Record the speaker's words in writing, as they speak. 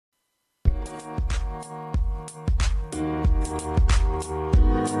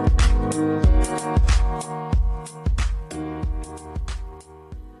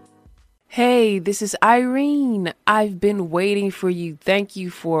Hey, this is Irene. I've been waiting for you. Thank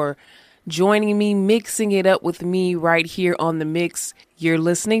you for joining me, mixing it up with me right here on The Mix. You're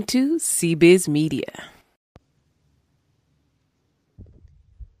listening to CBiz Media.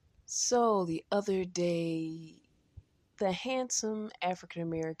 So the other day, the handsome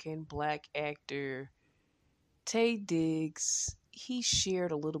African-American black actor Taye Diggs, he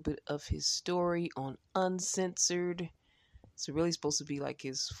shared a little bit of his story on Uncensored. It's really supposed to be like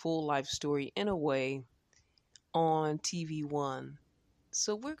his full life story in a way on TV One.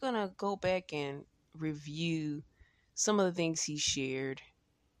 So we're going to go back and review some of the things he shared.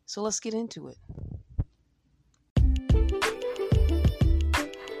 So let's get into it.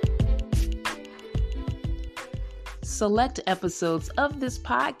 Select episodes of this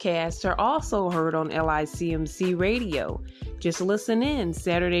podcast are also heard on LICMC Radio. Just listen in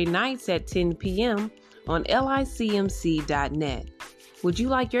Saturday nights at 10 p.m. on licmc.net. Would you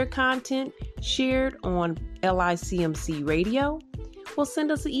like your content shared on LICMC Radio? Well,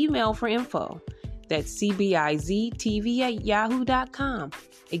 send us an email for info. That's cbiztv@yahoo.com.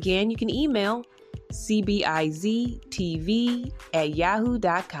 Again, you can email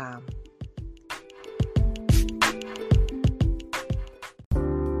cbiztv@yahoo.com.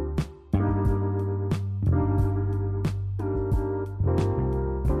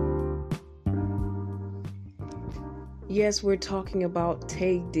 Yes, we're talking about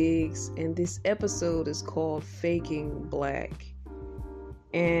Taye Diggs, and this episode is called Faking Black.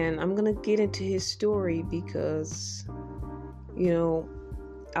 And I'm going to get into his story because,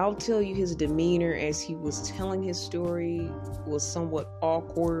 I'll tell you his demeanor as he was telling his story was somewhat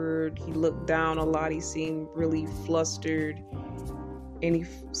awkward. He looked down a lot. He seemed really flustered. And he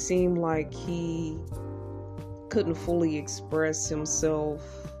seemed like he couldn't fully express himself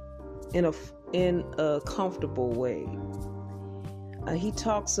in a comfortable way. He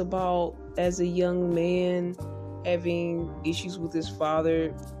talks about, as a young man, having issues with his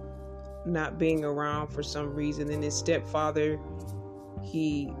father not being around for some reason, and his stepfather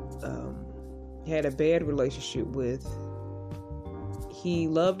he had a bad relationship with. He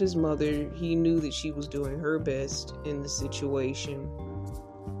loved his mother. He knew that she was doing her best in the situation.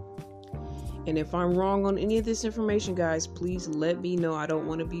 And if I'm wrong on any of this information, guys, please let me know. I don't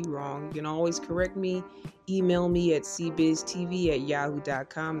want to be wrong. You can always correct me. Email me at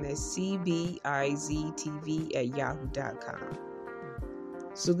cbiztv@yahoo.com. That's cbiztv@yahoo.com.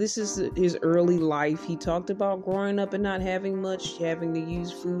 So this is his early life. He talked about growing up and not having much, having to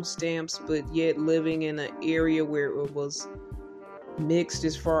use food stamps, but yet living in an area where it was mixed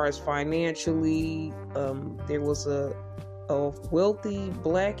as far as financially. There was a wealthy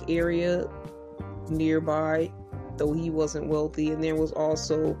black area nearby, though he wasn't wealthy, and there was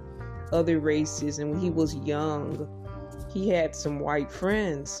also other races. And when he was young, he had some white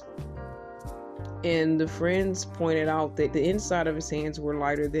friends, and the friends pointed out that the inside of his hands were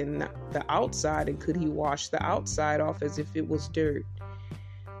lighter than the outside, and could he wash the outside off as if it was dirt.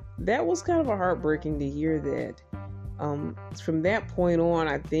 That was kind of a heartbreaking to hear that. From that point on,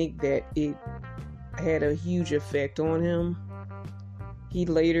 I think that it had a huge effect on him. He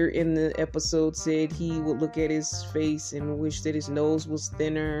later in the episode said he would look at his face and wish that his nose was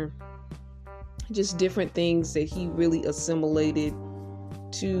thinner. Just different things that he really assimilated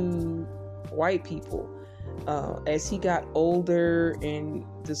to white people. As he got older and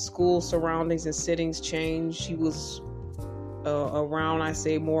the school surroundings and settings changed, he was around, I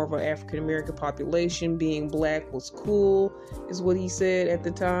say, more of an African-American population. Being black was cool, is what he said at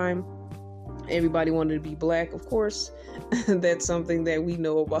the time. Everybody wanted to be black, of course. That's something that we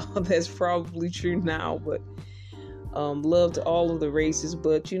know about. That's probably true now, but love to all of the races.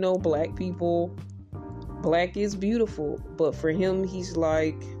 But black people, black is beautiful. But for him, he's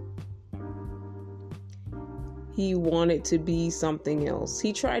like, he wanted to be something else.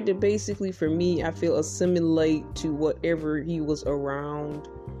 He tried to basically, for me, I feel, assimilate to whatever he was around.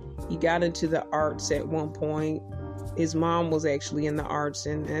 He got into the arts at one point. His mom was actually in the arts,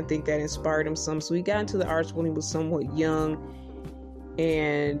 and I think that inspired him some. So he got into the arts when he was somewhat young,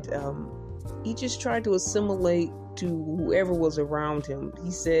 and he just tried to assimilate to whoever was around him.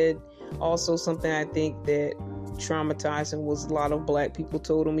 He said also something I think that traumatized him was a lot of black people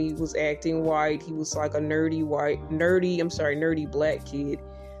told him he was acting white. He was like a nerdy black kid.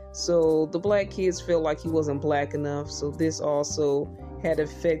 So the black kids felt like he wasn't black enough. So this also had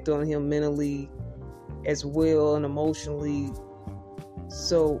effect on him mentally as well, and emotionally.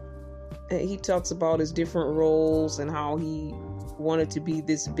 So he talks about his different roles and how he wanted to be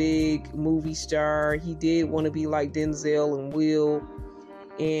this big movie star. He did want to be like Denzel and Will,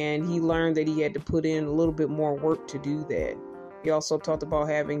 and he learned that he had to put in a little bit more work to do that. He also talked about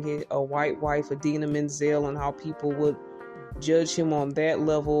having a white wife, Idina Menzel, and how people would judge him on that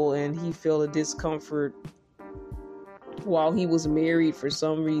level, and he felt a discomfort while he was married. For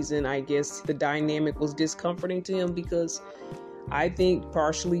some reason, I guess the dynamic was discomforting to him, because I think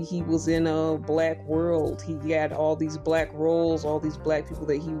partially he was in a black world. He had all these black roles, all these black people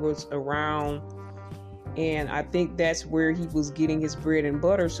that he was around, and I think that's where he was getting his bread and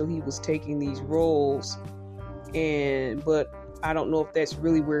butter, so he was taking these roles. But I don't know if that's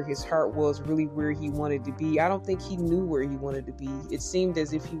really where his heart was, really where he wanted to be. I don't think he knew where he wanted to be. It seemed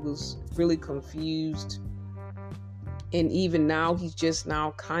as if he was really confused. And even now, he's just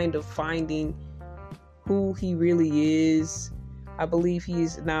now kind of finding who he really is. I believe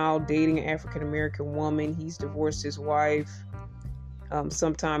he's now dating an African-American woman. He's divorced his wife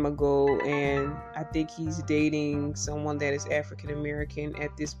some time ago, and I think he's dating someone that is African-American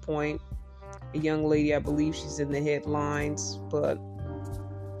at this point. A young lady, I believe she's in the headlines. But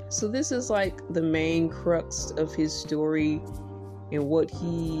so this is like the main crux of his story and what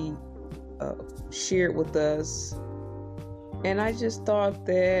he shared with us. And I just thought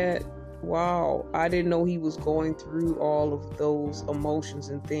that, wow, I didn't know he was going through all of those emotions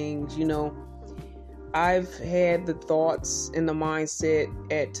and things. You know, I've had the thoughts and the mindset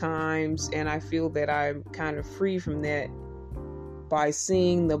at times, and I feel that I'm kind of free from that by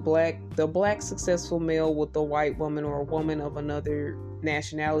seeing the black successful male with a white woman or a woman of another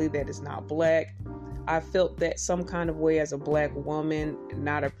nationality that is not black. I felt that some kind of way as a black woman,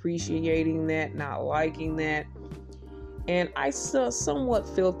 not appreciating that, not liking that. And I somewhat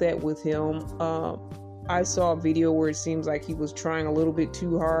felt that with him. I saw a video where it seems like he was trying a little bit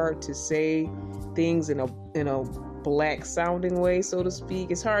too hard to say things in a black sounding way, so to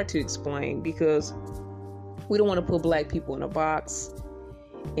speak. It's hard to explain because we don't want to put black people in a box,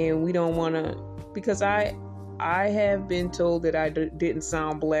 and we don't want to, because I have been told that I didn't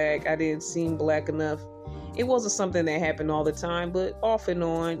sound black, I didn't seem black enough. It wasn't something that happened all the time, but off and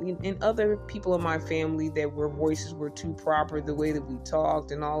on. And other people in my family that were voices were too proper, the way that we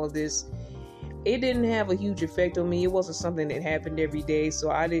talked and all of this, it didn't have a huge effect on me. It wasn't something that happened every day, so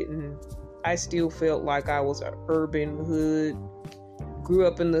I still felt like I was an urban hood, grew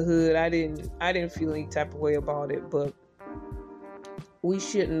up in the hood. I didn't feel any type of way about it. But we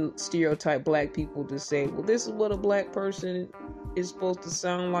shouldn't stereotype black people to say, well, this is what a black person is supposed to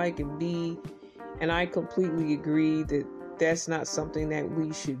sound like and be. And I completely agree that that's not something that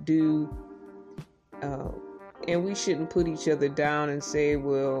we should do. And we shouldn't put each other down and say,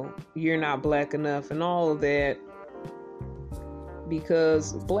 well, you're not black enough and all of that.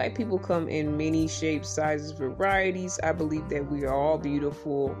 Because black people come in many shapes, sizes, varieties. I believe that we are all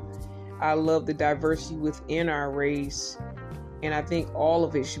beautiful. I love the diversity within our race, and I think all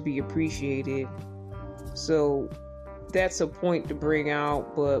of it should be appreciated. So that's a point to bring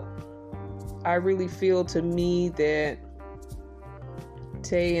out, but I really feel, to me, that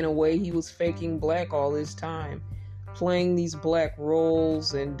Tay, in a way, he was faking black all this time, playing these black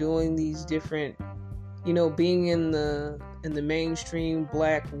roles and doing these different, being in the mainstream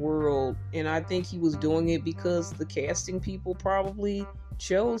black world. And I think he was doing it because the casting people probably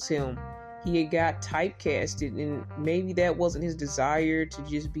chose him. He had got typecasted, and maybe that wasn't his desire to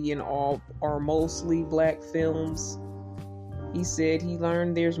just be in all or mostly black films. He said he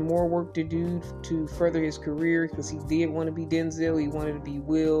learned there's more work to do to further his career, because he did want to be Denzel, he wanted to be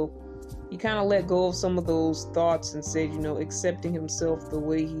Will. He kind of let go of some of those thoughts and said, accepting himself the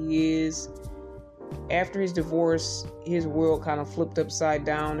way he is. After his divorce, his world kind of flipped upside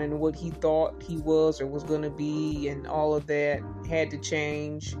down, and what he thought he was or was going to be and all of that had to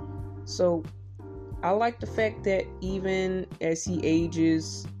change. So I like the fact that even as he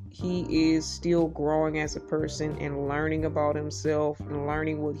ages, he is still growing as a person and learning about himself and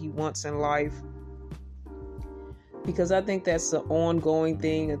learning what he wants in life. Because I think that's an ongoing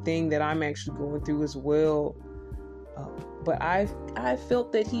thing, a thing that I'm actually going through as well. But I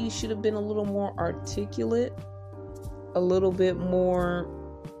felt that he should have been a little more articulate, a little bit more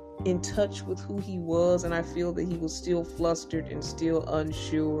in touch with who he was. And I feel that he was still flustered and still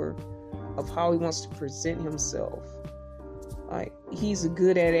unsure of how he wants to present himself. Like, he's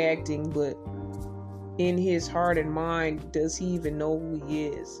good at acting, but in his heart and mind, does he even know who he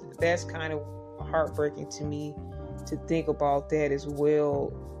is? That's kind of heartbreaking to me to think about that as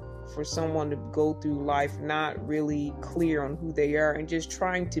well, for someone to go through life not really clear on who they are and just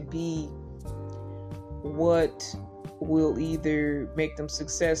trying to be what will either make them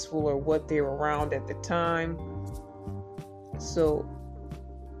successful or what they're around at the time. So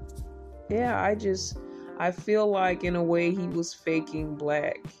yeah, I feel like in a way he was faking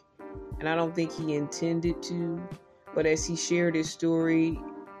black, and I don't think he intended to, But as he shared his story,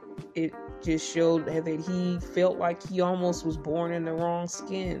 it just showed that he felt like he almost was born in the wrong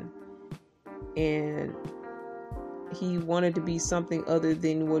skin. And he wanted to be something other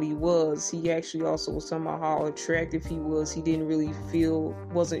than what he was. He actually also was talking about how attractive he was. He didn't really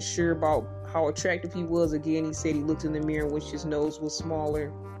wasn't sure about how attractive he was. Again, he said he looked in the mirror and wished his nose was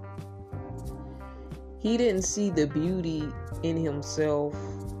smaller. He didn't see the beauty in himself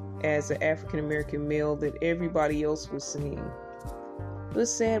as an African American male that everybody else was seeing. It's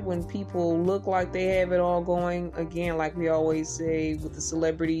sad when people look like they have it all going. Again, like we always say with the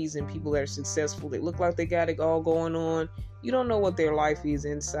celebrities and people that are successful, they look like they got it all going on. You don't know what their life is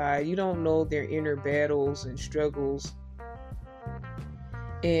inside. You don't know their inner battles and struggles.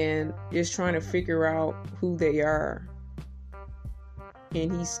 And just trying to figure out who they are. And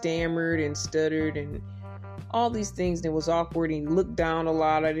he stammered and stuttered and all these things, and it was awkward, and he looked down a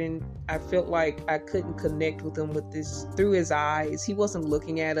lot. I felt like I couldn't connect with him with this through his eyes. He wasn't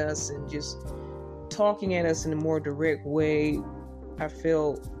looking at us and just talking at us in a more direct way. I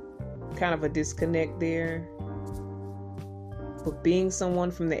felt kind of a disconnect there. But being someone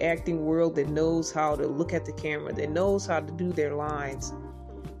from the acting world that knows how to look at the camera, that knows how to do their lines,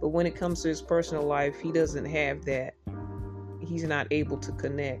 but when it comes to his personal life, he doesn't have that. He's not able to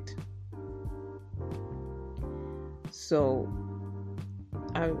connect. So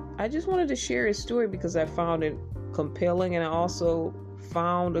I just wanted to share his story because I found it compelling, and I also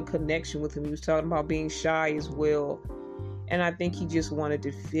found a connection with him. He was talking about being shy as well, and I think he just wanted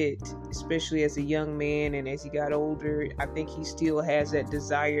to fit, especially as a young man. And as he got older, I think he still has that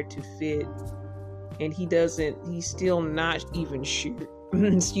desire to fit, and he's still not even sure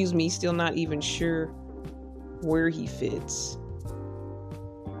he's still not even sure where he fits.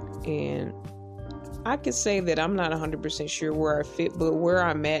 And I could say that I'm not 100% sure where I fit, but where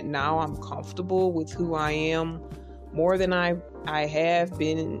I'm at now, I'm comfortable with who I am more than I have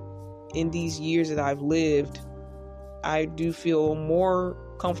been in these years that I've lived. I do feel more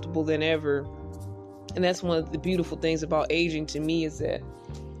comfortable than ever. And that's one of the beautiful things about aging to me, is that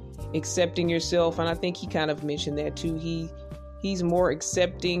accepting yourself. And I think he kind of mentioned that too. He's more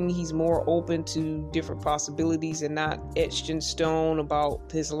accepting, he's more open to different possibilities and not etched in stone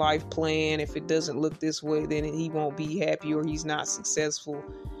about his life plan. If it doesn't look this way, then he won't be happy or he's not successful.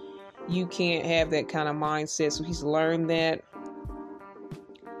 You can't have that kind of mindset. So he's learned that.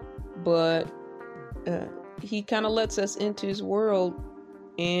 But he kind of lets us into his world,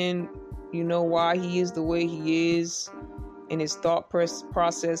 and you know why he is the way he is, and his thought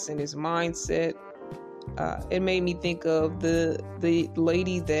process and his mindset. It made me think of the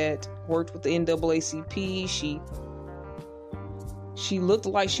lady that worked with the NAACP. She looked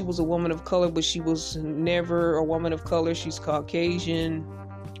like she was a woman of color, but she was never a woman of color. She's Caucasian,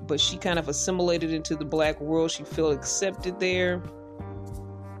 but she kind of assimilated into the black world. She felt accepted there.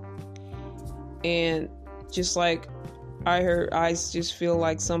 And just like I just feel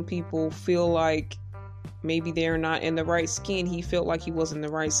like some people feel like maybe they're not in the right skin. He felt like he wasn't in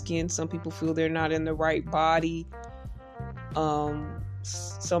the right skin. Some people feel they're not in the right body.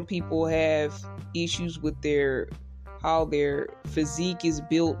 Some people have issues with how their physique is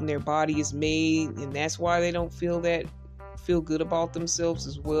built and their body is made, and that's why they don't feel good about themselves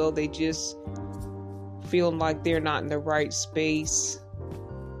as well. They just feel like they're not in the right space.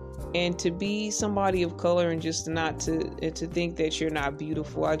 And to be somebody of color and just not to think that you're not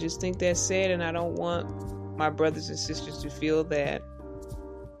beautiful, I just think that's sad, and I don't want my brothers and sisters to feel that.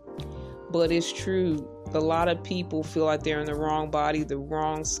 But it's true. A lot of people feel like they're in the wrong body, the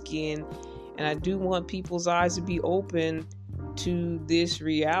wrong skin, and I do want people's eyes to be open to this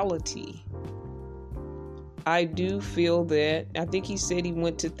reality. I do feel that, I think he said he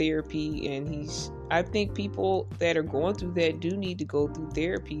went to therapy, and I think people that are going through that do need to go through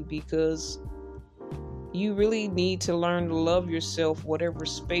therapy, because you really need to learn to love yourself, whatever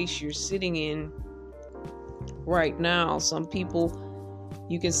space you're sitting in right now. Some people,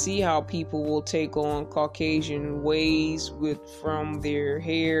 you can see how people will take on Caucasian ways from their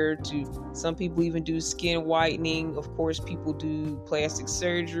hair to some people even do skin whitening. Of course, people do plastic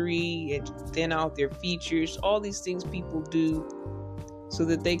surgery and thin out their features. All these things people do so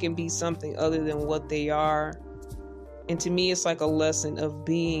that they can be something other than what they are. And to me, it's like a lesson of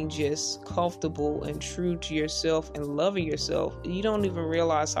being just comfortable and true to yourself and loving yourself. You don't even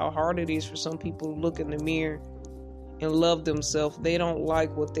realize how hard it is for some people to look in the mirror and love themselves. They don't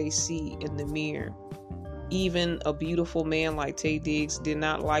like what they see in the mirror. Even a beautiful man like Taye Diggs did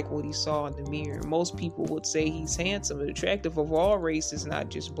not like what he saw in the mirror. Most people would say he's handsome and attractive of all races, not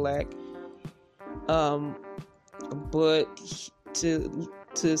just black. But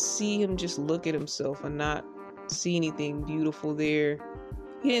to see him just look at himself and not see anything beautiful there.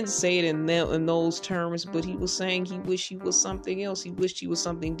 He didn't say it in those terms, but he was saying he wished he was something else. He wished he was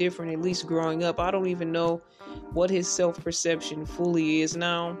something different, at least growing up. I don't even know what his self-perception fully is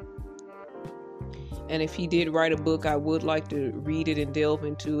now. And if he did write a book, I would like to read it and delve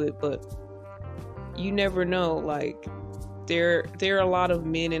into it, but you never know. Like, there are a lot of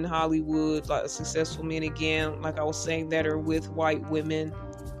men in Hollywood, like successful men, again, like I was saying, that are with white women.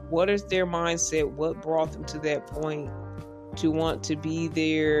 What is their mindset? What brought them to that point to want to be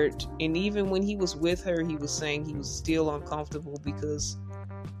there? And even when he was with her, he was saying he was still uncomfortable because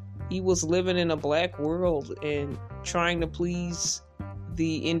he was living in a black world and trying to please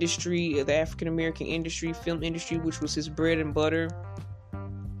the industry, the African American industry, film industry, which was his bread and butter.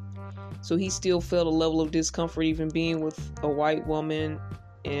 So he still felt a level of discomfort even being with a white woman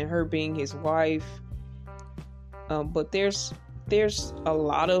and her being his wife. But there's a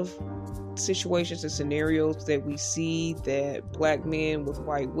lot of situations and scenarios that we see that black men with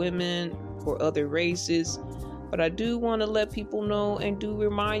white women or other races. But I do want to let people know and do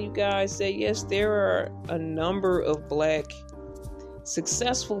remind you guys that yes, there are a number of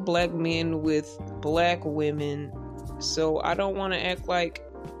successful black men with black women. So I don't want to act like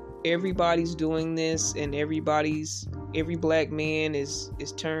everybody's doing this and every black man his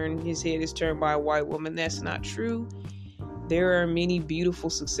head is turned by a white woman. That's not true. There are many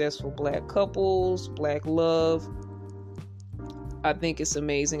beautiful, successful black couples, black love. I think it's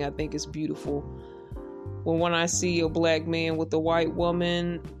amazing. I think it's beautiful. When I see a black man with a white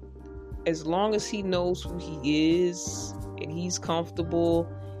woman, as long as he knows who he is and he's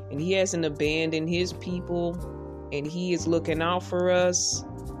comfortable and he hasn't abandoned his people and he is looking out for us,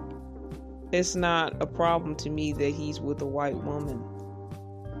 it's not a problem to me that he's with a white woman.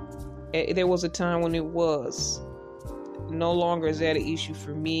 There was a time when it was. No longer is that an issue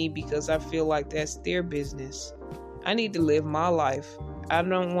for me because I feel like that's their business. I need to live my life. I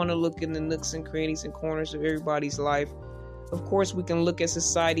don't want to look in the nooks and crannies and corners of everybody's life. Of course, we can look at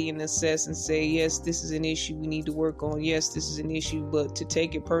society and assess and say, yes, this is an issue we need to work on. Yes, this is an issue, but to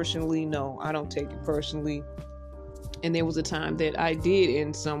take it personally, no, I don't take it personally. And there was a time that I did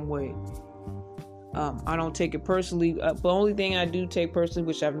in some way. I don't take it personally. The only thing I do take personally,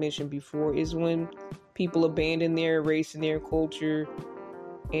 which I've mentioned before, is when people abandon their race and their culture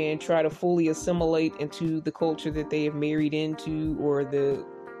and try to fully assimilate into the culture that they have married into, or the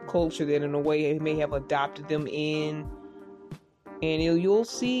culture that in a way may have adopted them in. And you'll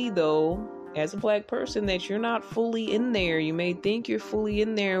see, though, as a black person, that you're not fully in there. You may think you're fully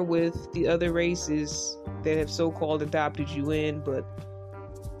in there with the other races that have so-called adopted you in, but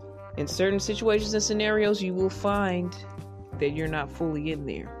in certain situations and scenarios, you will find that you're not fully in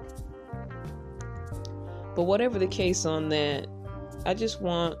there. But whatever the case on that, I just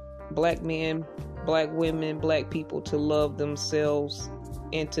want black men, black women, black people to love themselves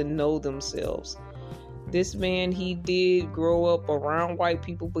and to know themselves. This man, he did grow up around white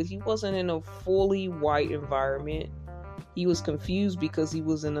people, but he wasn't in a fully white environment. He was confused because he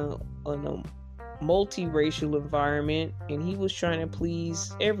was in a multiracial environment and he was trying to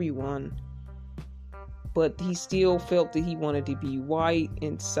please everyone. But he still felt that he wanted to be white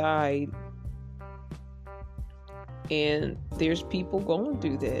inside. And there's people going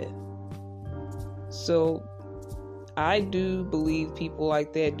through that. So I do believe people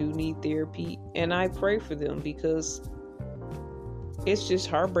like that do need therapy, and I pray for them because it's just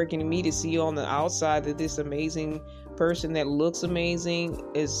heartbreaking to me to see on the outside that this amazing person that looks amazing,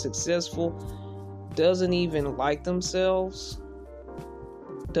 is successful, doesn't even like themselves,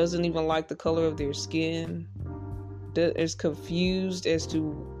 doesn't even like the color of their skin, is confused as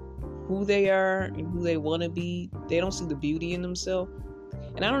to who they are and who they want to be. They don't see the beauty in themselves.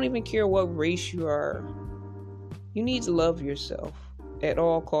 And I don't even care what race you are. You need to love yourself at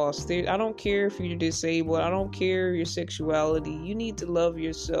all costs. I don't care if you're disabled. I don't care your sexuality. You need to love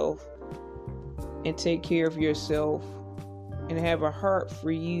yourself and take care of yourself and have a heart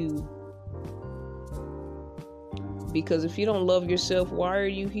for you. Because if you don't love yourself, why are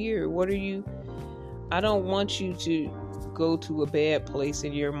you here? I don't want you to go to a bad place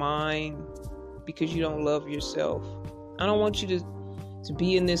in your mind because you don't love yourself. I don't want you to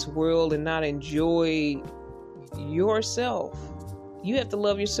be in this world and not enjoy yourself. You have to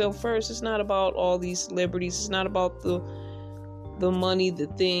love yourself first. It's not about all these celebrities. It's not about the money, the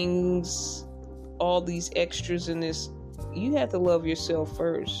things, all these extras in this. You have to love yourself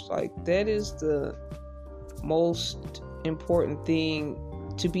first. Like, that is the most important thing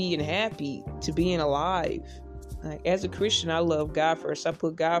to being happy, to being alive. Like, as a Christian, I love God first. I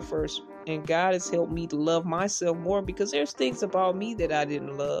put God first. And God has helped me to love myself more because there's things about me that I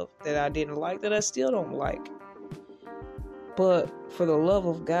didn't love, that I didn't like, that I still don't like. But for the love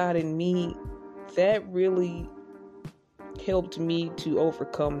of God in me, that really helped me to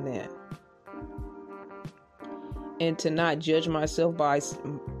overcome that. And to not judge myself by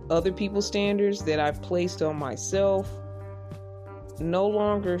other people's standards that I've placed on myself. No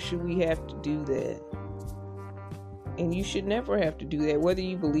longer should we have to do that. And you should never have to do that. Whether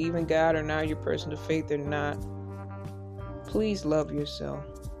you believe in God or not, you're a person of faith or not, please love yourself.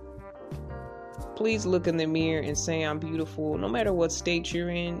 Please look in the mirror and say, I'm beautiful, no matter what state you're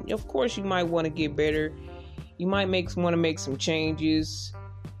in. Of course, you might want to get better. You might want to make some changes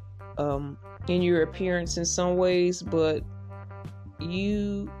in your appearance in some ways, but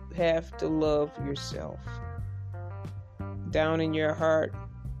you have to love yourself down in your heart.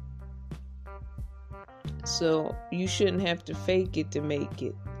 So you shouldn't have to fake it to make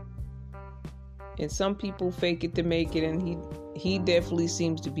it. And some people fake it to make it, and he definitely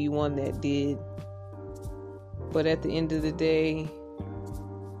seems to be one that did. But at the end of the day,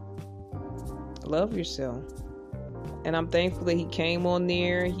 love yourself. And I'm thankful that he came on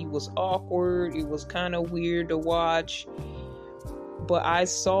there. He was awkward. It was kind of weird to watch. But I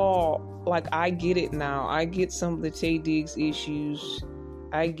saw, I get it now. I get some of the Taye Diggs issues.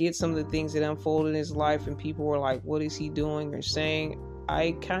 I get some of the things that unfolded in his life, and people were like, what is he doing or saying?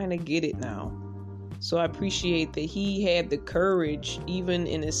 I kind of get it now. So I appreciate that he had the courage, even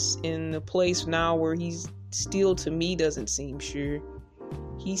in a place now where he's still, to me, doesn't seem sure.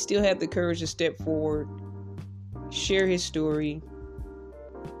 He still had the courage to step forward, share his story,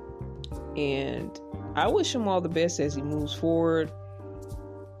 and I wish him all the best as he moves forward.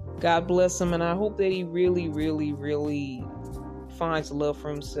 God bless him, and I hope that he really, really, really finds love for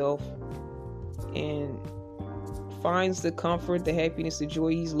himself and finds the comfort, the happiness, the joy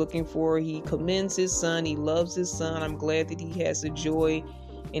he's looking for. He commends his son. He loves his son. I'm glad that he has the joy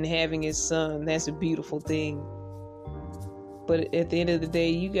in having his son. That's a beautiful thing. But at the end of the day,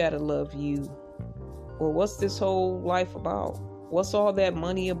 you gotta love you. Or what's this whole life about? What's all that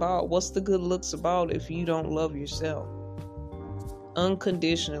money about? What's the good looks about if you don't love yourself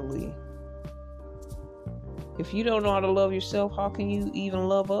unconditionally? If you don't know how to love yourself, how can you even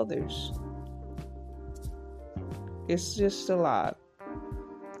love others? It's just a lot.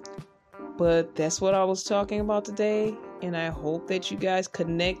 But that's what I was talking about today. And I hope that you guys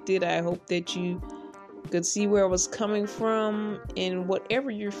connected. I hope that you could see where I was coming from. And whatever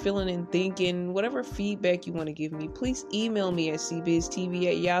you're feeling and thinking, whatever feedback you want to give me, please email me at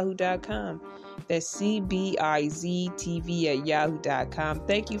cbiztv@yahoo.com. That's cbiztv@yahoo.com.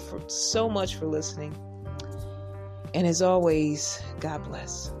 Thank you so much for listening. And as always, God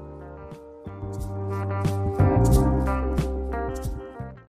bless.